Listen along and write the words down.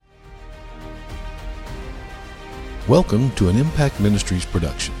Welcome to an Impact Ministries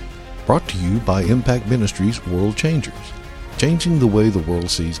production, brought to you by Impact Ministries World Changers, changing the way the world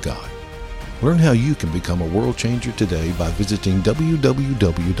sees God. Learn how you can become a world changer today by visiting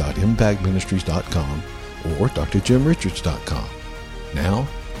www.impactministries.com or drjimrichards.com. Now,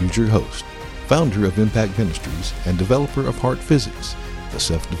 here's your host, founder of Impact Ministries and developer of Heart Physics, the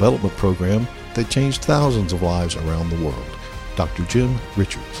self-development program that changed thousands of lives around the world, Dr. Jim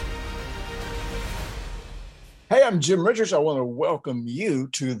Richards. Hey, I'm Jim Richards. I want to welcome you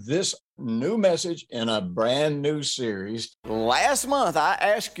to this new message in a brand new series. Last month, I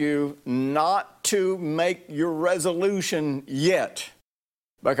asked you not to make your resolution yet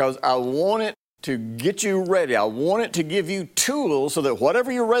because I want it to get you ready. I want it to give you tools so that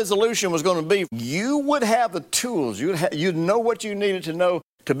whatever your resolution was going to be, you would have the tools. You'd know what you needed to know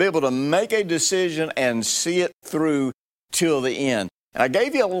to be able to make a decision and see it through till the end. And I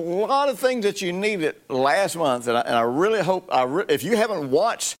gave you a lot of things that you needed last month, and I really hope, if you haven't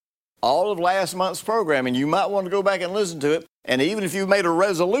watched all of last month's programming, you might want to go back and listen to it. And even if you've made a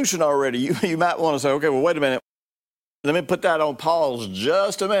resolution already, you might want to say, okay, well, wait a minute. Let me put that on pause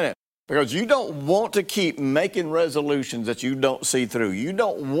just a minute, because you don't want to keep making resolutions that you don't see through. You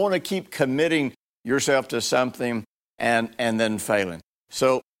don't want to keep committing yourself to something and then failing.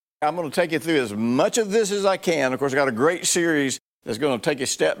 So I'm going to take you through as much of this as I can. Of course, I got a great series that's going to take you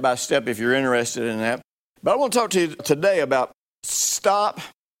step by step if you're interested in that. But I want to talk to you today about stop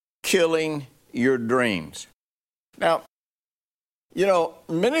killing your dreams. Now,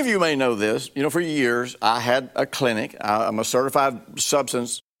 many of you may know this. For years, I had a clinic. I'm a certified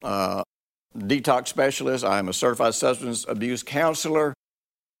substance detox specialist. I'm a certified substance abuse counselor.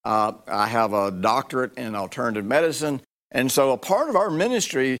 I have a doctorate in alternative medicine. And so a part of our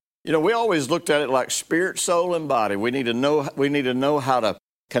ministry, we always looked at it like spirit, soul, and body. We need to know how to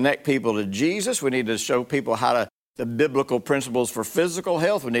connect people to Jesus. We need to show people the biblical principles for physical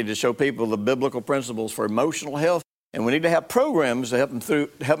health. We need to show people the biblical principles for emotional health. And we need to have programs to help them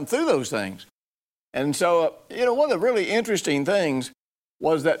through those things. And so, one of the really interesting things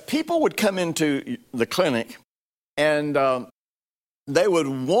was that people would come into the clinic and they would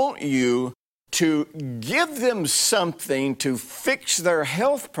want you to give them something to fix their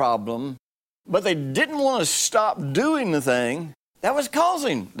health problem, but they didn't want to stop doing the thing that was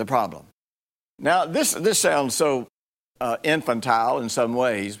causing the problem. Now, this sounds so infantile in some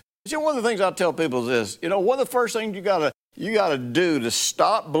ways. But one of the things I tell people is this, one of the first things you gotta do to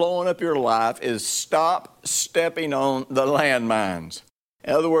stop blowing up your life is stop stepping on the landmines.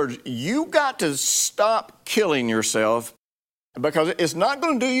 In other words, you got to stop killing yourself, because it's not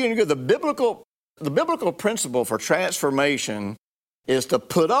going to do you any good. The biblical principle for transformation is to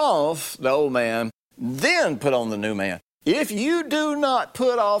put off the old man, then put on the new man. If you do not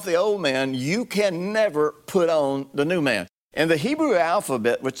put off the old man, you can never put on the new man. And the Hebrew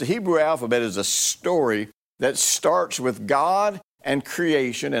alphabet, is a story that starts with God and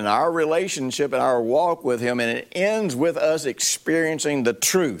creation and our relationship and our walk with Him, and it ends with us experiencing the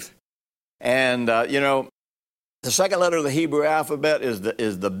truth. And, the second letter of the Hebrew alphabet is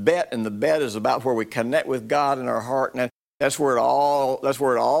the bet, and the bet is about where we connect with God in our heart, and that's where it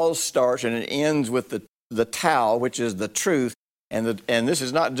all starts, and it ends with the tau, which is the truth, and this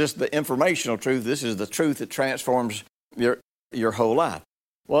is not just the informational truth. This is the truth that transforms your whole life.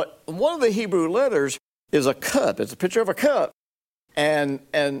 Well, one of the Hebrew letters is a cup. It's a picture of a cup, and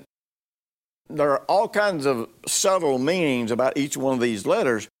there are all kinds of subtle meanings about each one of these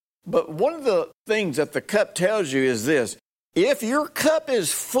letters. But one of the things that the cup tells you is this: if your cup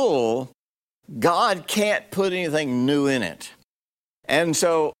is full, God can't put anything new in it. And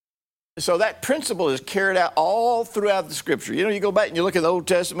so that principle is carried out all throughout the Scripture. You go back and you look at the Old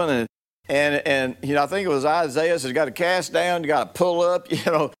Testament, and I think it was Isaiah says you got to cast down, you got to pull up, you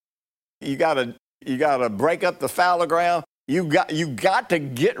got to break up the fallow ground. You got to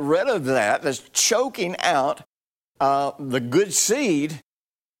get rid of that's choking out the good seed.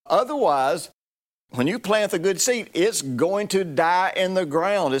 Otherwise, when you plant the good seed, it's going to die in the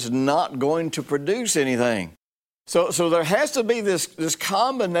ground. It's not going to produce anything. So there has to be this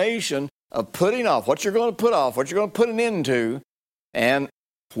combination of putting off what you're going to put off, what you're going to put an end to, and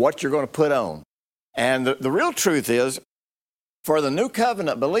what you're going to put on. And the real truth is, for the new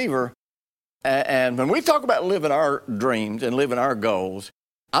covenant believer, and when we talk about living our dreams and living our goals,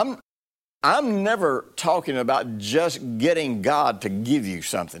 I'm never talking about just getting God to give you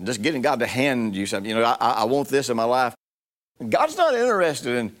something, just getting God to hand you something. I want this in my life. God's not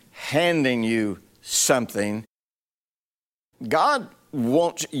interested in handing you something. God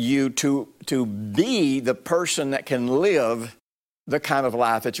wants you to be the person that can live the kind of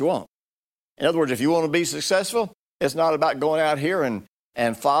life that you want. In other words, if you want to be successful, It's not about going out here and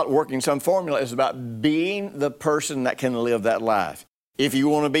working some formula. It's about being the person that can live that life. If you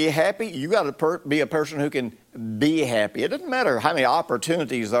want to be happy, you got to be a person who can be happy. It doesn't matter how many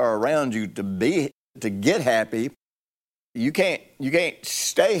opportunities there are around you to get happy. You can't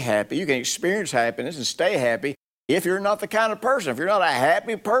stay happy. You can experience happiness and stay happy if you're not the kind of person, if you're not a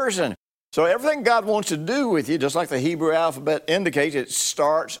happy person. So everything God wants to do with you, just like the Hebrew alphabet indicates, it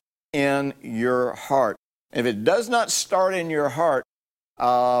starts in your heart. If it does not start in your heart,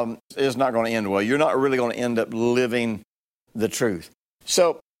 it's not going to end well. You're not really going to end up living the truth.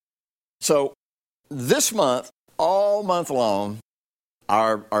 So this month, all month long,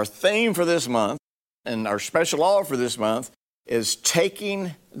 our theme for this month and our special offer for this month is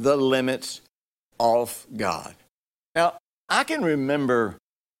taking the limits off God. Now, I can remember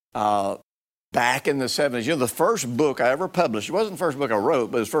back in the 70s, the first book I ever published, it wasn't the first book I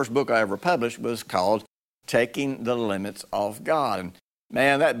wrote, but the first book I ever published was called Taking the Limits Off God. And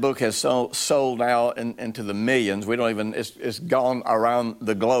man, that book has sold now into the millions. It's gone around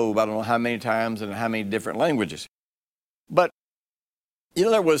the globe, I don't know how many times and how many different languages. But,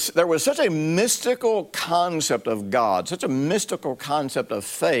 there was such a mystical concept of God, such a mystical concept of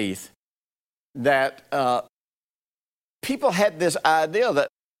faith that people had this idea that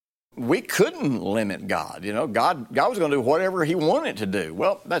we couldn't limit God. God was going to do whatever he wanted to do.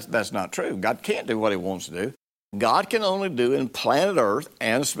 Well, that's not true. God can't do what he wants to do. God can only do in planet Earth,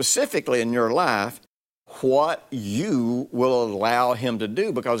 and specifically in your life, what you will allow him to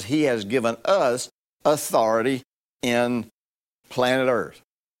do, because he has given us authority in planet Earth.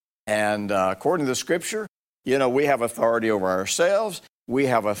 And according to the Scripture, we have authority over ourselves. We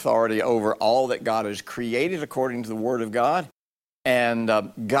have authority over all that God has created according to the Word of God. And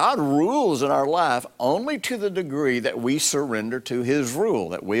God rules in our life only to the degree that we surrender to his rule,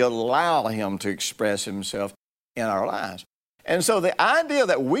 that we allow him to express himself in our lives. And so the idea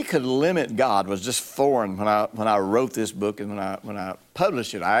that we could limit God was just foreign when I wrote this book and when I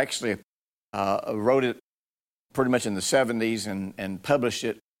published it. I actually wrote it pretty much in the 70s and published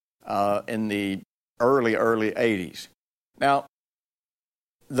it in the early 80s. Now,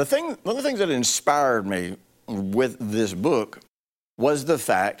 one of the things that inspired me with this book was the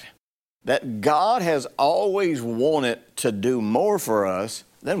fact that God has always wanted to do more for us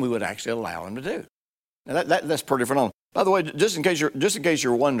than we would actually allow him to do. Now that's pretty phenomenal. By the way, just in case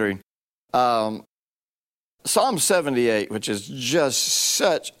you're wondering, Psalm 78, which is just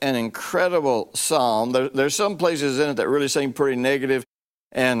such an incredible psalm. There's some places in it that really seem pretty negative,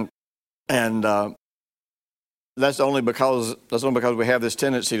 and that's only because we have this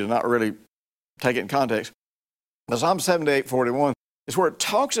tendency to not really take it in context. But Psalm 78:41 is where it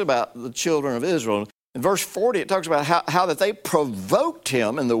talks about the children of Israel. In verse 40, it talks about how that they provoked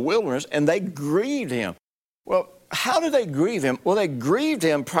him in the wilderness and they grieved him. Well, how did they grieve him? Well, they grieved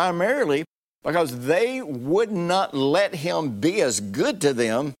him primarily because they would not let him be as good to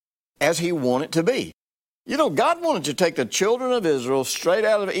them as he wanted to be. God wanted to take the children of Israel straight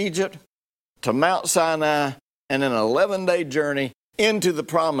out of Egypt to Mount Sinai and an 11-day journey into the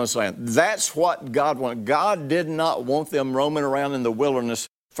promised land. That's what God wanted. God did not want them roaming around in the wilderness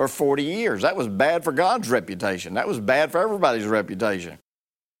for 40 years. That was bad for God's reputation. That was bad for everybody's reputation.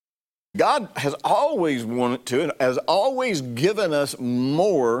 God has always wanted to and has always given us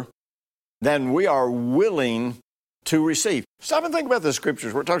more than we are willing to receive. Stop and think about the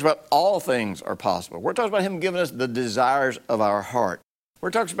Scriptures where it talks about all things are possible. Where it talks about him giving us the desires of our heart. Where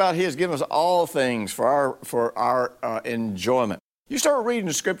it talks about he has given us all things for our enjoyment. You start reading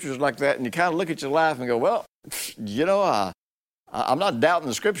the Scriptures like that and you kind of look at your life and go, well, I'm not doubting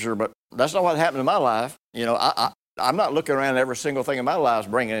the Scripture, but that's not what happened in my life. I'm not looking around at every single thing in my life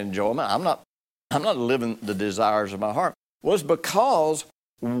bringing enjoyment. I'm not living the desires of my heart. Well, it's because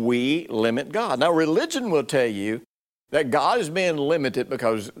we limit God. Now, religion will tell you that God is being limited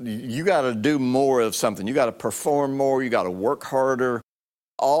because you got to do more of something. You got to perform more. You got to work harder.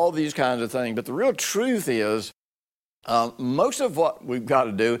 All these kinds of things. But the real truth is, most of what we've got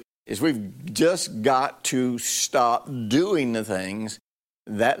to do is we've just got to stop doing the things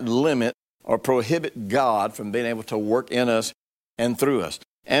that limit or prohibit God from being able to work in us and through us.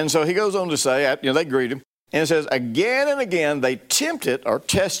 And so he goes on to say, they greet him, and it says, again and again they tempted or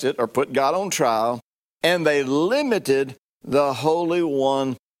tested or put God on trial, and they limited the Holy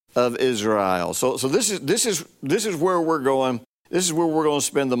One of Israel. So this is where we're going. This is where we're going to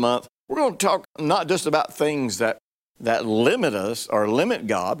spend the month. We're going to talk not just about things that limit us or limit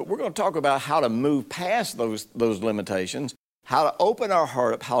God, but we're going to talk about how to move past those limitations, how to open our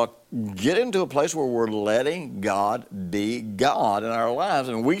heart up, how to get into a place where we're letting God be God in our lives.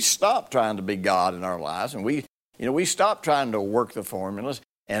 And we stop trying to be God in our lives, and we We stop trying to work the formulas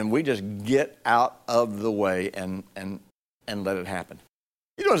and we just get out of the way and let it happen.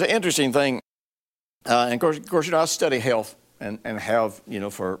 It's an interesting thing. And of course, I study health and have,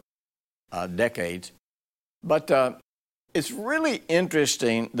 for decades. But it's really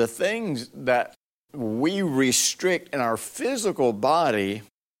interesting the things that we restrict in our physical body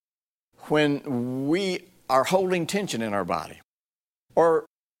when we are holding tension in our body. Or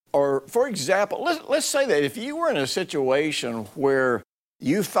for example, let's say that if you were in a situation where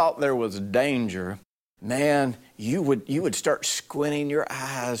you thought there was danger, man, you would start squinting your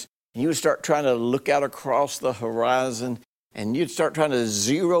eyes, and you would start trying to look out across the horizon, and you'd start trying to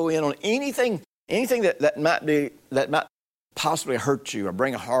zero in on anything that might possibly hurt you or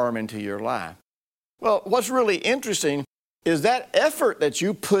bring harm into your life. Well, what's really interesting is that effort that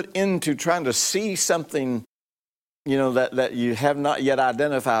you put into trying to see something, that you have not yet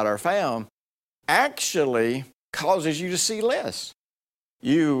identified or found, actually causes you to see less.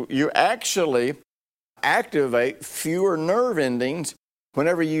 You actually activate fewer nerve endings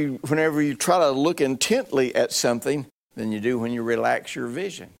whenever you try to look intently at something than you do when you relax your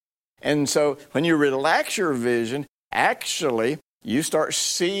vision. And so when you relax your vision, actually you start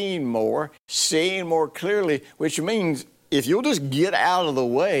seeing more clearly, which means if you'll just get out of the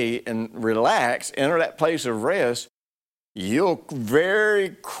way and relax, enter that place of rest, you'll very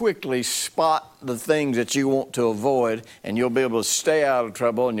quickly spot the things that you want to avoid, and you'll be able to stay out of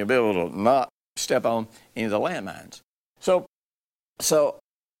trouble, and you'll be able to not step on any of the landmines. So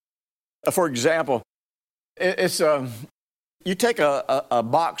for example, it's you take a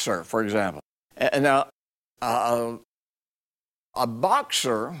boxer, for example, and now a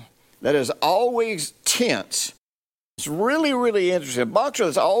boxer that is always tense. It's really, really interesting. A boxer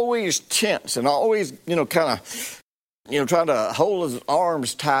that's always tense and always, trying to hold his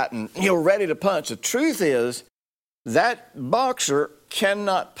arms tight and, ready to punch. The truth is that boxer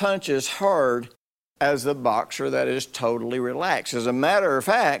cannot punch as hard as the boxer that is totally relaxed. As a matter of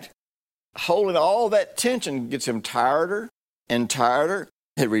fact, holding all that tension gets him tireder and tireder.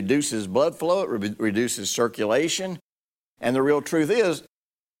 It reduces blood flow. It reduces circulation. And the real truth is,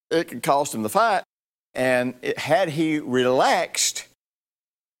 it could cost him the fight. And had he relaxed,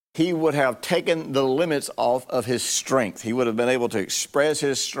 he would have taken the limits off of his strength. He would have been able to express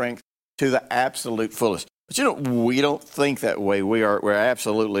his strength to the absolute fullest. But we don't think that way. We're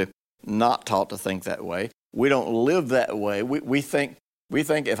absolutely not taught to think that way. We don't live that way. We think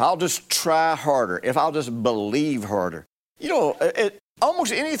if I'll just try harder, if I'll just believe harder,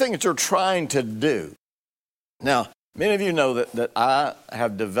 almost anything that you're trying to do. Now, many of you know that I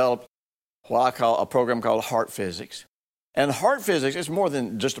have developed what I call a program called Heart Physics. And Heart Physics is more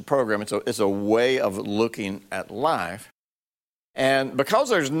than just a program. It's a way of looking at life. And because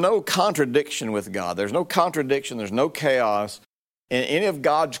there's no contradiction with God, there's no contradiction, there's no chaos in any of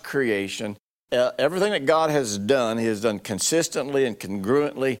God's creation, everything that God has done, He has done consistently and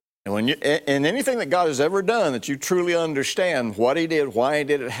congruently. And anything that God has ever done that you truly understand what He did, why He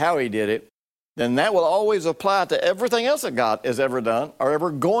did it, how He did it, then that will always apply to everything else that God has ever done or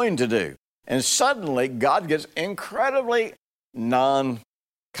ever going to do. And suddenly, God gets incredibly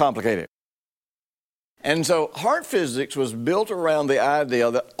non-complicated. And so Heart Physics was built around the idea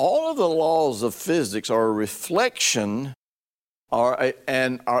that all of the laws of physics are a reflection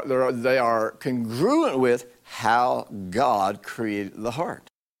they are congruent with how God created the heart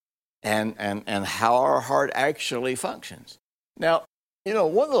and how our heart actually functions. Now,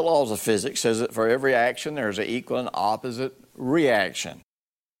 one of the laws of physics says that for every action, there's an equal and opposite reaction.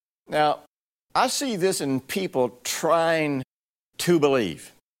 Now, I see this in people trying to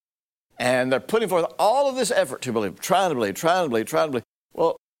believe. And they're putting forth all of this effort to believe, trying to believe.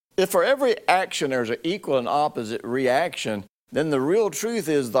 Well, if for every action there's an equal and opposite reaction, then the real truth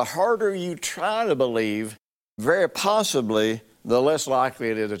is the harder you try to believe, very possibly the less likely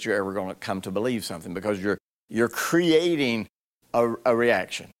it is that you're ever going to come to believe something because you're creating a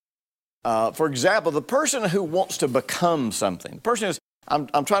reaction. For example, the person who wants to become something, the person is,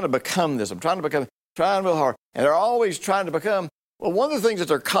 I'm trying to become this, trying real hard, and they're always trying to become. Well, one of the things that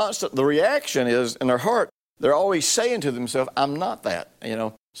the reaction is in their heart, they're always saying to themselves, I'm not that,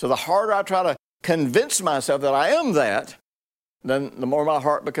 So the harder I try to convince myself that I am that, then the more my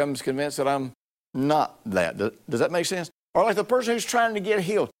heart becomes convinced that I'm not that. Does that make sense? Or like the person who's trying to get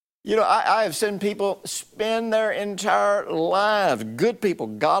healed. I have seen people spend their entire lives, good people,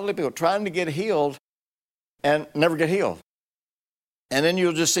 godly people, trying to get healed and never get healed. And then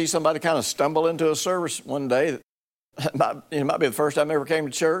you'll just see somebody kind of stumble into a service one day. It might be the first time they ever came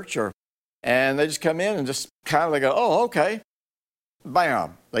to church, and they just come in and just kind of they go, oh, okay.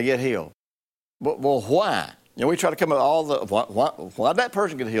 Bam, they get healed. Well, why? we try to come up with all the, why that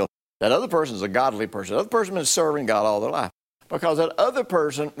person get healed? That other person is a godly person. That other person has been serving God all their life. Because that other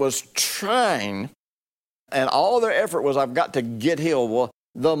person was trying, and all their effort was, I've got to get healed. Well,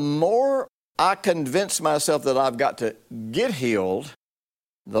 the more I convince myself that I've got to get healed,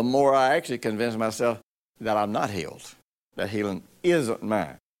 the more I actually convince myself that I'm not healed, that healing isn't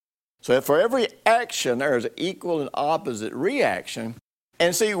mine. So for every action, there is an equal and opposite reaction.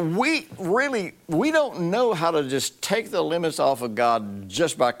 And see, we don't know how to just take the limits off of God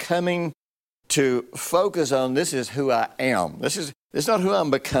just by coming to focus on, this is who I am. This is not who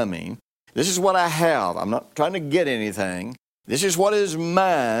I'm becoming. This is what I have. I'm not trying to get anything. This is what is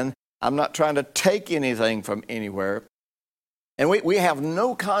mine. I'm not trying to take anything from anywhere. And we have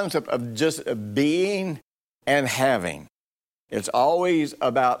no concept of just being and having. It's always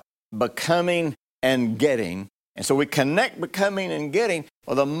about becoming and getting. And so we connect becoming and getting.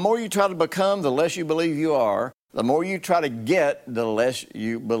 Well, the more you try to become, the less you believe you are. The more you try to get, the less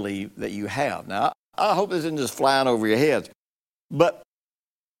you believe that you have. Now, I hope this isn't just flying over your heads. But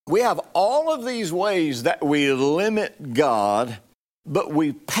we have all of these ways that we limit God, but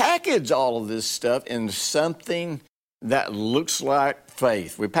we package all of this stuff in something that looks like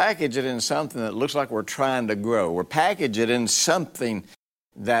faith. We package it in something that looks like we're trying to grow. We package it in something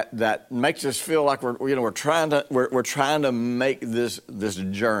that makes us feel like we're trying to make this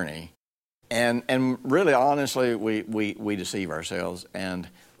journey, and really, honestly, we deceive ourselves, and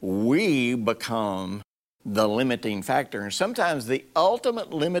we become the limiting factor. And sometimes the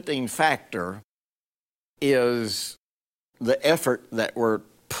ultimate limiting factor is the effort that we're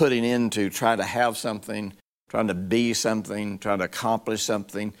putting into trying to have something, trying to be something, trying to accomplish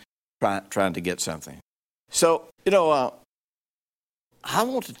something, trying to get something. So, I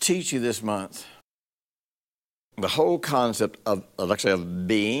want to teach you this month the whole concept of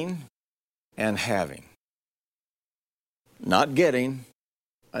being and having. Not getting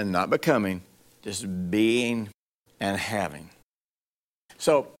and not becoming, just being and having.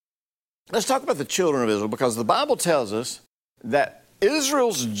 So, let's talk about the children of Israel, because the Bible tells us that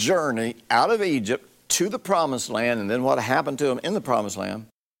Israel's journey out of Egypt to the Promised Land, and then what happened to them in the Promised Land,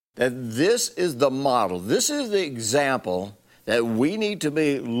 that this is the model, this is the example that we need to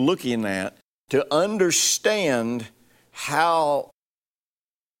be looking at to understand how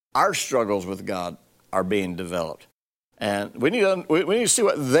our struggles with God are being developed. And we need to see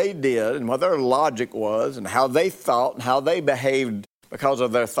what they did and what their logic was and how they thought and how they behaved because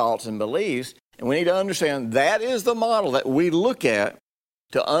of their thoughts and beliefs. And we need to understand that is the model that we look at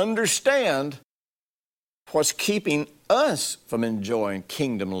to understand what's keeping us from enjoying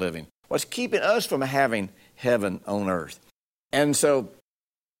kingdom living, what's keeping us from having heaven on earth. And so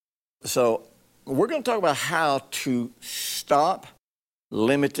we're going to talk about how to stop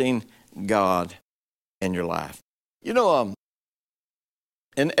limiting God in your life. In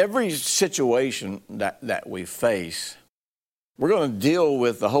every situation that we face, we're going to deal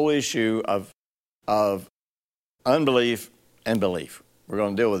with the whole issue of unbelief and belief. We're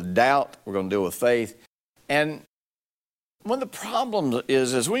going to deal with doubt. We're going to deal with faith. And one of the problems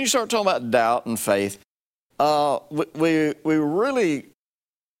is when you start talking about doubt and faith, we really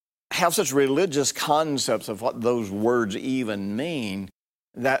have such religious concepts of what those words even mean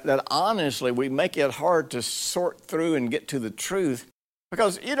that honestly we make it hard to sort through and get to the truth.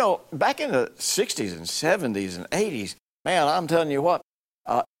 Because, back in the 60s and 70s and 80s, man, I'm telling you what,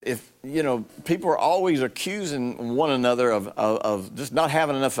 people were always accusing one another of just not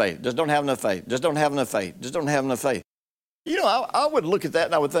having enough faith, just don't have enough faith, just don't have enough faith, just don't have enough faith. I would look at that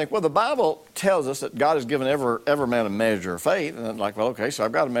and I would think, well, the Bible tells us that God has given every man a measure of faith. And I'm like, well, okay, so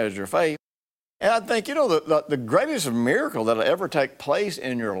I've got a measure of faith. And I think, the greatest miracle that will ever take place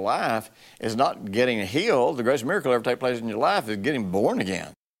in your life is not getting healed. The greatest miracle that will ever take place in your life is getting born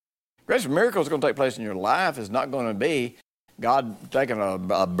again. The greatest miracle that's going to take place in your life is not going to be God taking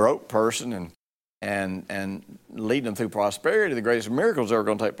a broke person and leading them through prosperity. The greatest miracle that's ever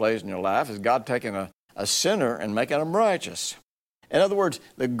going to take place in your life is God taking a sinner and making them righteous. In other words,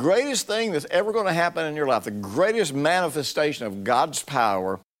 the greatest thing that's ever going to happen in your life, the greatest manifestation of God's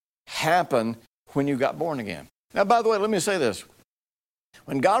power happened when you got born again. Now, by the way, let me say this.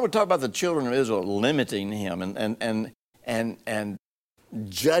 When God would talk about the children of Israel limiting him and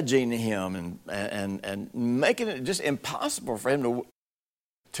judging him and making it just impossible for him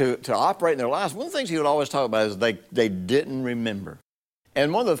to operate in their lives, one of the things he would always talk about is they didn't remember.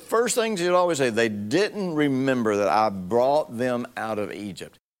 And one of the first things he would always say, they didn't remember that I brought them out of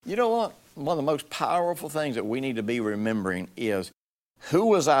Egypt. You know what? One of the most powerful things that we need to be remembering is, who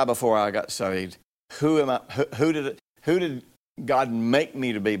was I before I got saved? Who am I? Who did God make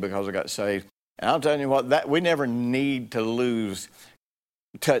me to be because I got saved? And I'm telling you what, that we never need to lose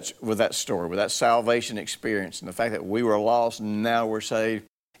touch with that story, with that salvation experience and the fact that we were lost and now we're saved.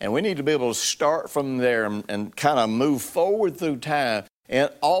 And we need to be able to start from there and kind of move forward through time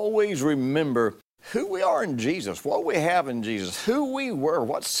and always remember who we are in Jesus, what we have in Jesus, who we were,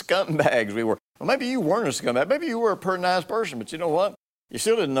 what scumbags we were. Well, maybe you weren't a scumbag. Maybe you were a pretty nice person, but you know what? You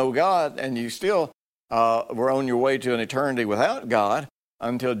still didn't know God, and you still were on your way to an eternity without God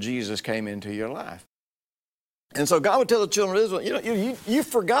until Jesus came into your life. And so God would tell the children of Israel, you've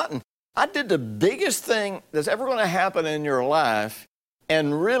forgotten. I did the biggest thing that's ever going to happen in your life,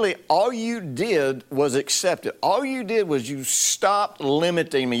 and really all you did was accept it. All you did was you stopped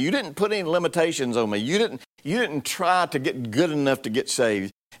limiting me. You didn't put any limitations on me. You didn't try to get good enough to get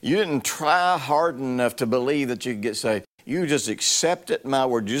saved. You didn't try hard enough to believe that you could get saved. You just accepted my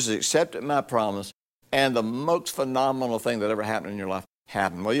word. You just accepted my promise. And the most phenomenal thing that ever happened in your life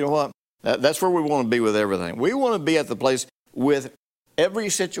happened. Well, you know what? That's where we want to be with everything. We want to be at the place with every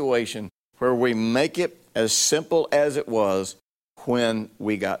situation where we make it as simple as it was when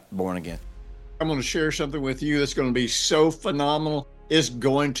we got born again. I'm going to share something with you that's going to be so phenomenal. It's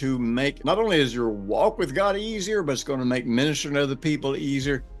going to make, not only is your walk with God easier, but it's going to make ministering to other people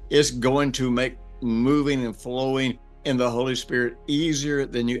easier. It's going to make moving and flowing in the Holy Spirit easier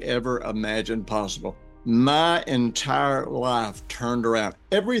than you ever imagined possible. My entire life turned around.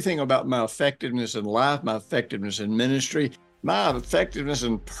 Everything about my effectiveness in life, my effectiveness in ministry, my effectiveness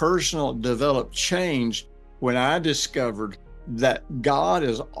in personal development changed when I discovered that God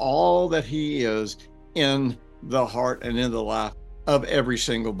is all that He is in the heart and in the life of every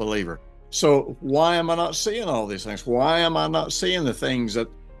single believer. So why am I not seeing all these things? Why am I not seeing the things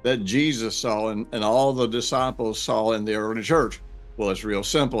that Jesus saw and all the disciples saw in the early church? Well, it's real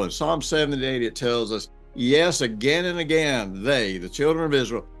simple. In Psalm 78, it tells us, yes, again and again, they, the children of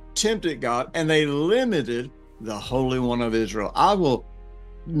Israel, tempted God, and they limited the Holy One of Israel. I will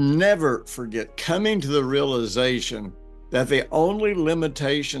never forget coming to the realization that the only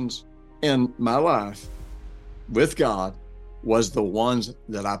limitations in my life with God was the ones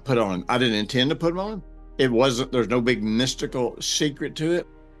that I put on Him. I didn't intend to put them on Him. There's no big mystical secret to it.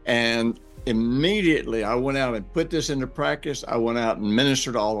 And immediately I went out and put this into practice. I went out and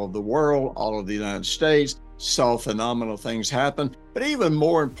ministered all over the world, all over the United States, saw phenomenal things happen. But even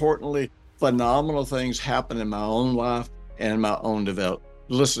more importantly, phenomenal things happen in my own life and my own development.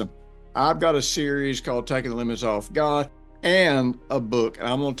 Listen, I've got a series called Taking the Limits Off God and a book. And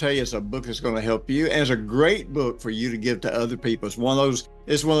I'm going to tell you, it's a book that's going to help you. And it's a great book for you to give to other people. It's one of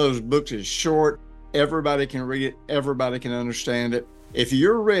those books that's short. Everybody can read it. Everybody can understand it. If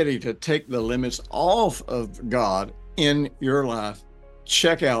you're ready to take the limits off of God in your life,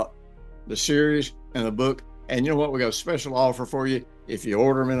 check out the series and the book. And you know what? We got a special offer for you. If you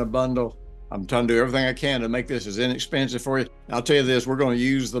order them in a bundle, I'm trying to do everything I can to make this as inexpensive for you. And I'll tell you this, we're going to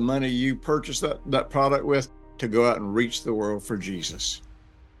use the money you purchased that product with to go out and reach the world for Jesus.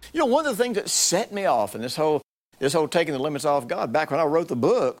 You know, one of the things that set me off in this whole taking the limits off God, back when I wrote the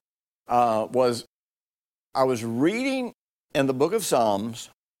book, was I was reading in the book of Psalms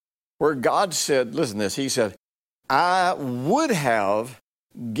where God said, listen to this, He said, I would have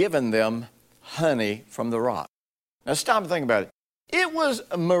given them honey from the rock. Now stop and think about it. It was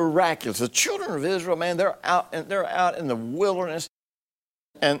miraculous. The children of Israel, man, they're out in the wilderness,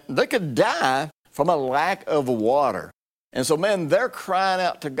 and they could die from a lack of water. And so, man, they're crying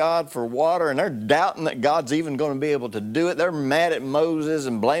out to God for water, and they're doubting that God's even going to be able to do it. They're mad at Moses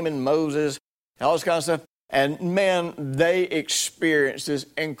and blaming Moses and all this kind of stuff. And, man, they experienced this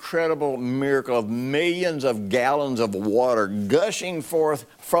incredible miracle of millions of gallons of water gushing forth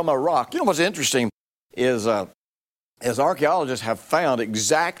from a rock. You know what's interesting is archaeologists have found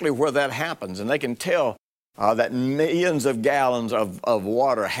exactly where that happens, and they can tell that millions of gallons of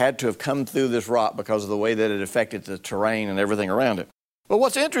water had to have come through this rock because of the way that it affected the terrain and everything around it. But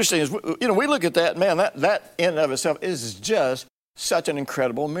what's interesting is, we look at that, man, that in and of itself is just such an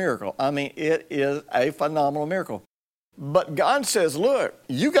incredible miracle. I mean, it is a phenomenal miracle. But God says, look,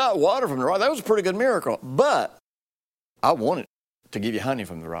 you got water from the rock. That was a pretty good miracle. But I wanted to give you honey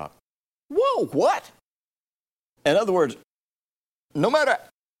from the rock. Whoa, what? In other words, no matter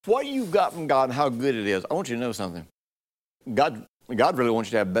what you got from God and how good it is, I want you to know something. God really wants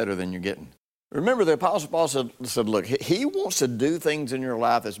you to have better than you're getting. Remember, the Apostle Paul said, look, He wants to do things in your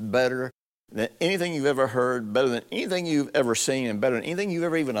life that's better than anything you've ever heard, better than anything you've ever seen, and better than anything you've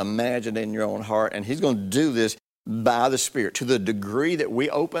ever even imagined in your own heart. And He's going to do this by the Spirit, to the degree that we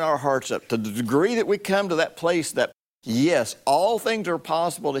open our hearts up, to the degree that we come to that place that, yes, all things are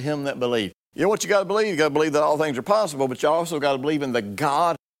possible to him that believe. You know what you got to believe? You got to believe that all things are possible, but you also got to believe in the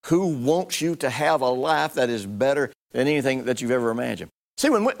God who wants you to have a life that is better than anything that you've ever imagined. See,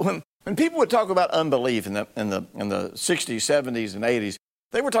 when people would talk about unbelief in the 60s, 70s, and 80s,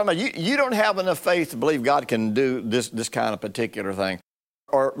 they were talking about you don't have enough faith to believe God can do this kind of particular thing.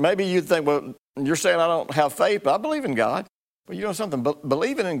 Or maybe you'd think, well, you're saying I don't have faith, but I believe in God. Well, you know something,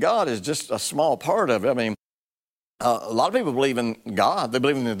 believing in God is just a small part of it. I mean, a lot of people believe in God. They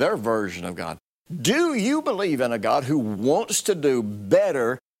believe in their version of God. Do you believe in a God who wants to do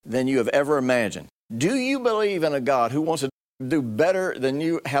better than you have ever imagined? Do you believe in a God who wants to do better than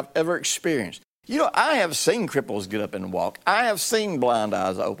you have ever experienced? You know, I have seen cripples get up and walk. I have seen blind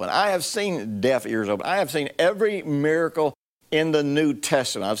eyes open. I have seen deaf ears open. I have seen every miracle in the New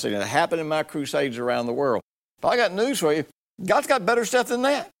Testament. I've seen it happen in my crusades around the world. But I got news for you. God's got better stuff than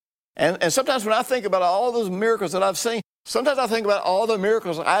that. And sometimes when I think about all those miracles that I've seen, sometimes I think about all the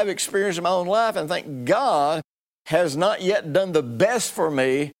miracles I've experienced in my own life and think God has not yet done the best for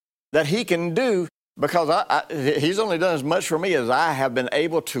me that He can do, because He's only done as much for me as I have been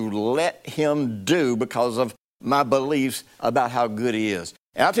able to let Him do because of my beliefs about how good He is.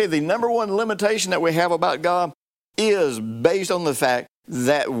 And I'll tell you, the number one limitation that we have about God is based on the fact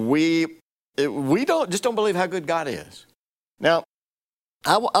that we don't believe how good God is. Now,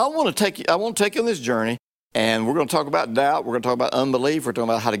 I want to take you on this journey, and we're going to talk about doubt. We're going to talk about unbelief. We're talking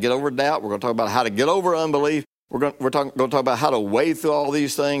about how to get over doubt. We're going to talk about how to get over unbelief. We're going to talk about how to wade through all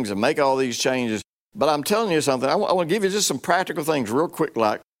these things and make all these changes. But I'm telling you something. I want to give you just some practical things real quick,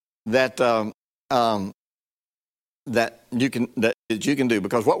 like that you can do.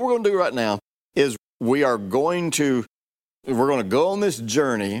 Because what we're going to do right now is we're going to go on this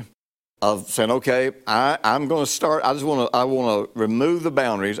journey of saying, okay, I'm going to start. I want to remove the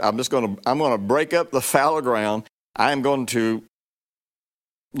boundaries. I'm going to break up the fallow ground. I'm going to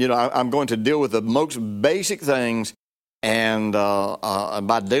deal with the most basic things, and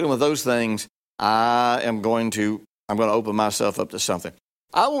by dealing with those things, I'm going to open myself up to something.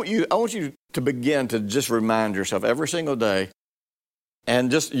 I want you to begin to just remind yourself every single day, and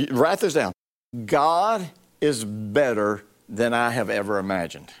just write this down. God is better than I have ever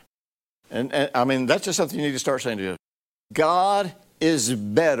imagined. And I mean, that's just something you need to start saying to yourself. God is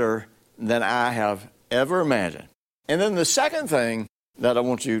better than I have ever imagined. And then the second thing that I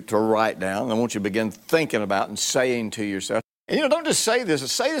want you to write down, I want you to begin thinking about and saying to yourself, and don't just say this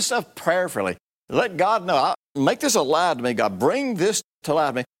stuff prayerfully. Let God know. Make this alive to me, God. Bring this to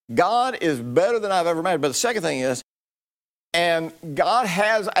life to me. God is better than I've ever imagined. But the second thing is, and God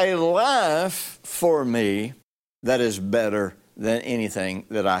has a life for me that is better than anything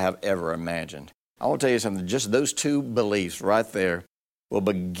that I have ever imagined. I want to tell you something. Just those two beliefs right there will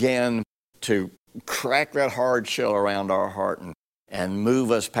begin to crack that hard shell around our heart and move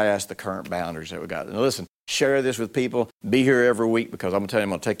us past the current boundaries that we got. And listen, share this with people. Be here every week, because I'm going to tell you, I'm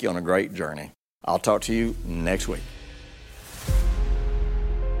going to take you on a great journey. I'll talk to you next week.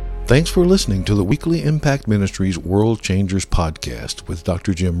 Thanks for listening to the weekly Impact Ministries World Changers podcast with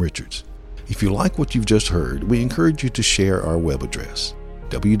Dr. Jim Richards. If you like what you've just heard, we encourage you to share our web address,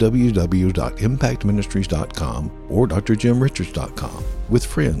 www.impactministries.com or drjimrichards.com, with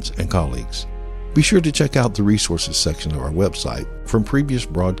friends and colleagues. Be sure to check out the resources section of our website from previous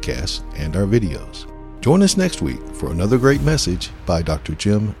broadcasts and our videos. Join us next week for another great message by Dr.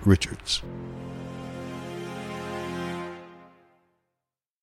 Jim Richards.